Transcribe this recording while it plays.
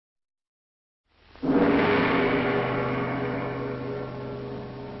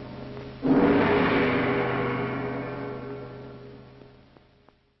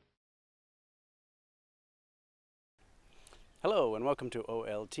Hello and welcome to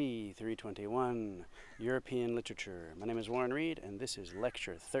OLT 321, European Literature. My name is Warren Reed and this is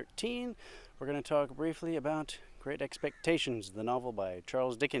Lecture 13. We're going to talk briefly about Great Expectations, the novel by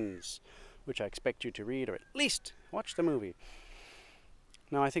Charles Dickens, which I expect you to read or at least watch the movie.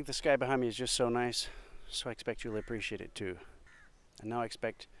 Now I think the sky behind me is just so nice, so I expect you'll appreciate it too. And now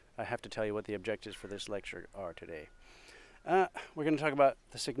I have to tell you what the objectives for this lecture are today. We're going to talk about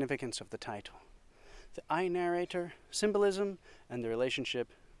the significance of the title, the I narrator, symbolism, and the relationship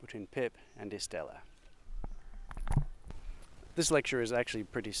between Pip and Estella. This lecture is actually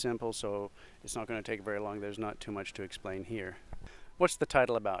pretty simple, so it's not going to take very long. There's not too much to explain here. What's the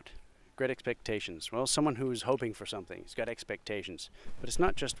title about? Great Expectations. Well, someone who's hoping for something. He's got expectations. But it's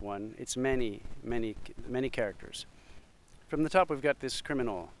not just one. It's many characters. From the top, we've got this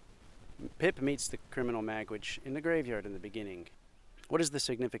criminal. Pip meets the criminal Magwitch in the graveyard in the beginning. What is the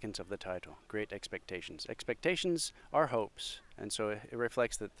significance of the title, Great Expectations? Expectations are hopes, and so it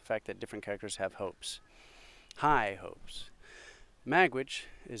reflects the fact that different characters have hopes. High hopes. Magwitch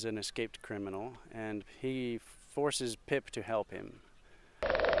is an escaped criminal, and he forces Pip to help him.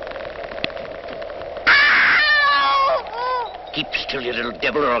 Keep still, you little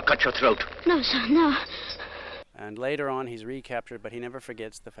devil, or I'll cut your throat. No, sir, no. And later on, he's recaptured, but he never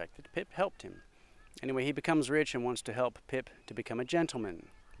forgets the fact that Pip helped him. Anyway, he becomes rich and wants to help Pip to become a gentleman,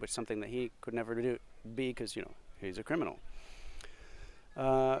 which is something that he could never be because, he's a criminal.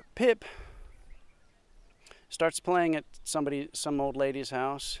 Pip starts playing at some old lady's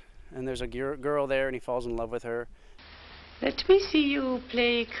house, and there's a girl there, and he falls in love with her. Let me see you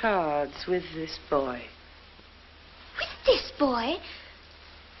play cards with this boy. With this boy?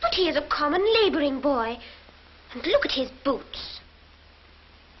 But he is a common laboring boy. And look at his boots.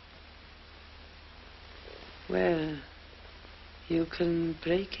 Well, you can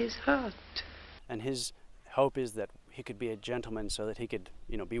break his heart. And his hope is that he could be a gentleman so that he could,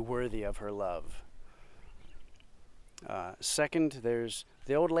 be worthy of her love. Second, there's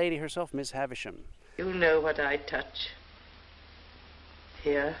the old lady herself, Miss Havisham. You know what I touch.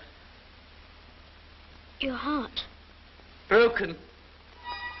 Here. Your heart. Broken.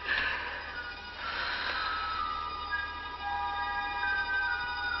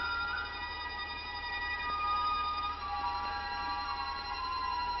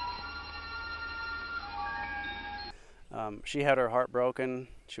 She had her heart broken.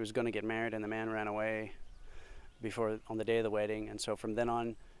 She was going to get married and the man ran away on the day of the wedding, and so from then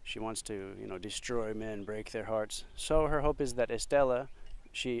on she wants to destroy men, break their hearts. So her hope is that Estella,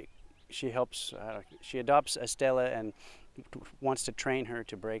 she adopts Estella and wants to train her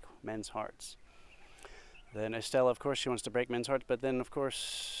to break men's hearts. Then Estella, of course, she wants to break men's hearts, but then of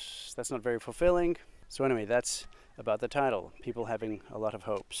course that's not very fulfilling. So anyway, that's about the title, people having a lot of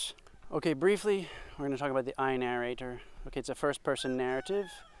hopes. Okay, briefly, we're going to talk about the I narrator. Okay, it's a first-person narrative.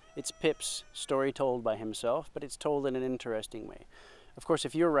 It's Pip's story told by himself, but it's told in an interesting way. Of course,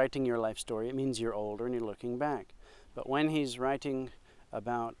 if you're writing your life story, it means you're older and you're looking back. But when he's writing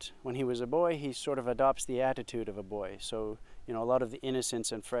about when he was a boy, he sort of adopts the attitude of a boy. So, a lot of the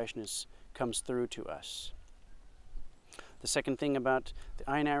innocence and freshness comes through to us. The second thing about the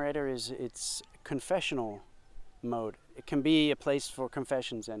I narrator is its confessional mode. It can be a place for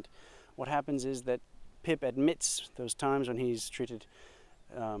confessions, and what happens is that Pip admits those times when he's treated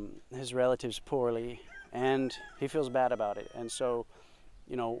his relatives poorly, and he feels bad about it. And so,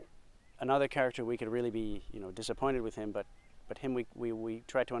 another character, we could really be, disappointed with him, but him we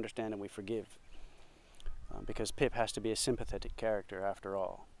try to understand and we forgive, because Pip has to be a sympathetic character after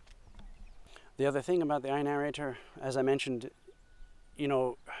all. The other thing about the I narrator, as I mentioned,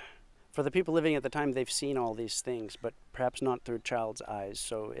 for the people living at the time, they've seen all these things, but perhaps not through a child's eyes.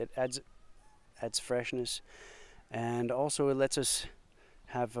 So it adds freshness, and also it lets us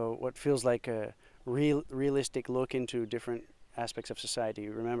have what feels like a realistic look into different aspects of society.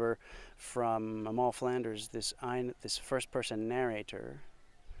 Remember from Amal Flanders, this first-person narrator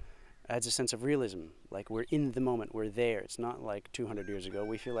adds a sense of realism, like we're in the moment, we're there. It's not like 200 years ago.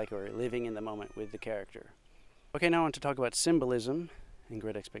 We feel like we're living in the moment with the character. Okay, now I want to talk about symbolism in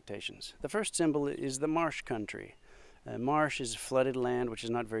Great Expectations. The first symbol is the marsh country. Marsh is flooded land, which is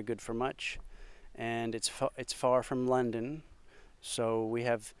not very good for much, and it's far from London. So we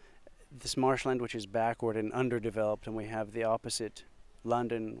have this marshland, which is backward and underdeveloped, and we have the opposite,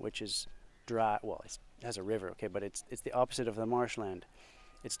 London, which is dry. Well, it has a river, okay, but it's the opposite of the marshland.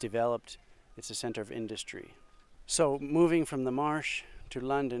 It's developed. It's a center of industry. So moving from the marsh to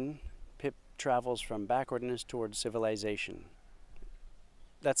London, Pip travels from backwardness towards civilization.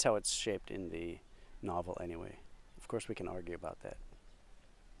 That's how it's shaped in the novel anyway. Of course we can argue about that,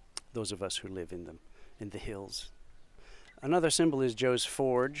 those of us who live in the hills. Another symbol is Joe's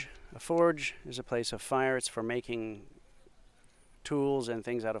forge. A forge is a place of fire. It's for making tools and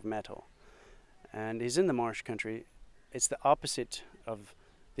things out of metal. And he's in the marsh country. It's the opposite of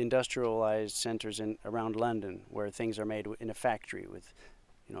the industrialized centers around London, where things are made in a factory with,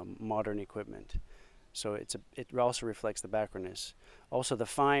 modern equipment. So it also reflects the backwardness. Also the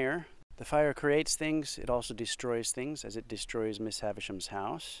fire creates things. It also destroys things, as it destroys Miss Havisham's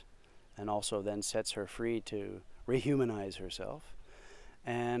house, and also then sets her free to rehumanize herself.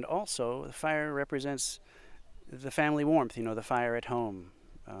 And also the fire represents the family warmth, the fire at home.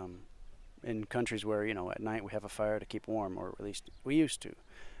 In countries where, at night we have a fire to keep warm, or at least we used to.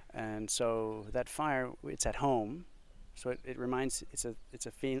 And so that fire, it's at home. So it reminds, it's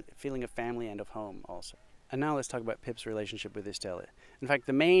a feeling of family and of home also. And now let's talk about Pip's relationship with Estella. In fact,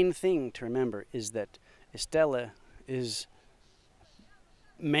 the main thing to remember is that Estella is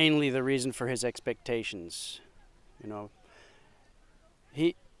mainly the reason for his expectations.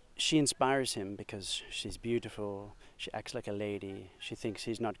 She inspires him because she's beautiful, she acts like a lady, she thinks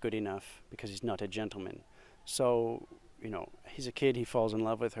he's not good enough because he's not a gentleman. So, he's a kid, he falls in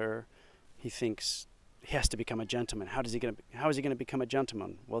love with her, he thinks he has to become a gentleman. How is he going to become a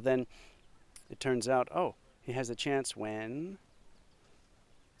gentleman? Well, then it turns out, he has a chance when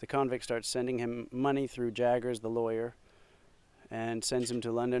the convict starts sending him money through Jaggers, the lawyer, and sends him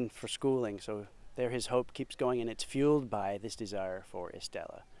to London for schooling. So there his hope keeps going, and it's fueled by this desire for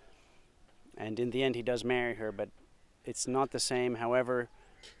Estella. And in the end, he does marry her, but it's not the same. However,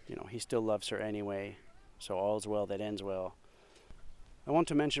 he still loves her anyway. So all's well that ends well. I want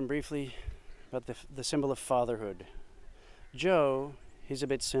to mention briefly about the symbol of fatherhood. Joe, he's a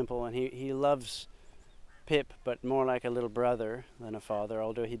bit simple, and he loves Pip, but more like a little brother than a father,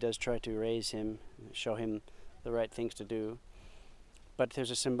 although he does try to raise him, show him the right things to do. But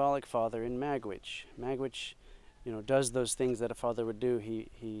there's a symbolic father in Magwitch. Magwitch, does those things that a father would do.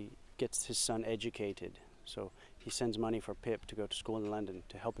 He gets his son educated. So he sends money for Pip to go to school in London,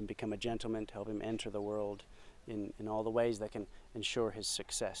 to help him become a gentleman, to help him enter the world in all the ways that can ensure his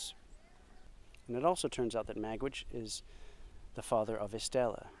success. And it also turns out that Magwitch is the father of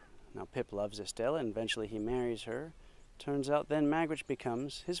Estella. Now Pip loves Estella, and eventually he marries her. Turns out then Magwitch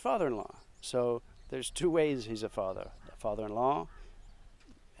becomes his father-in-law. So there's two ways he's a father-in-law,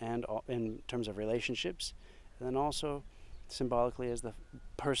 and in terms of relationships, and then also symbolically as the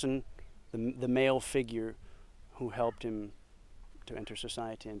person, the male figure who helped him to enter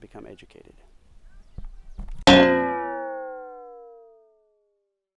society and become educated.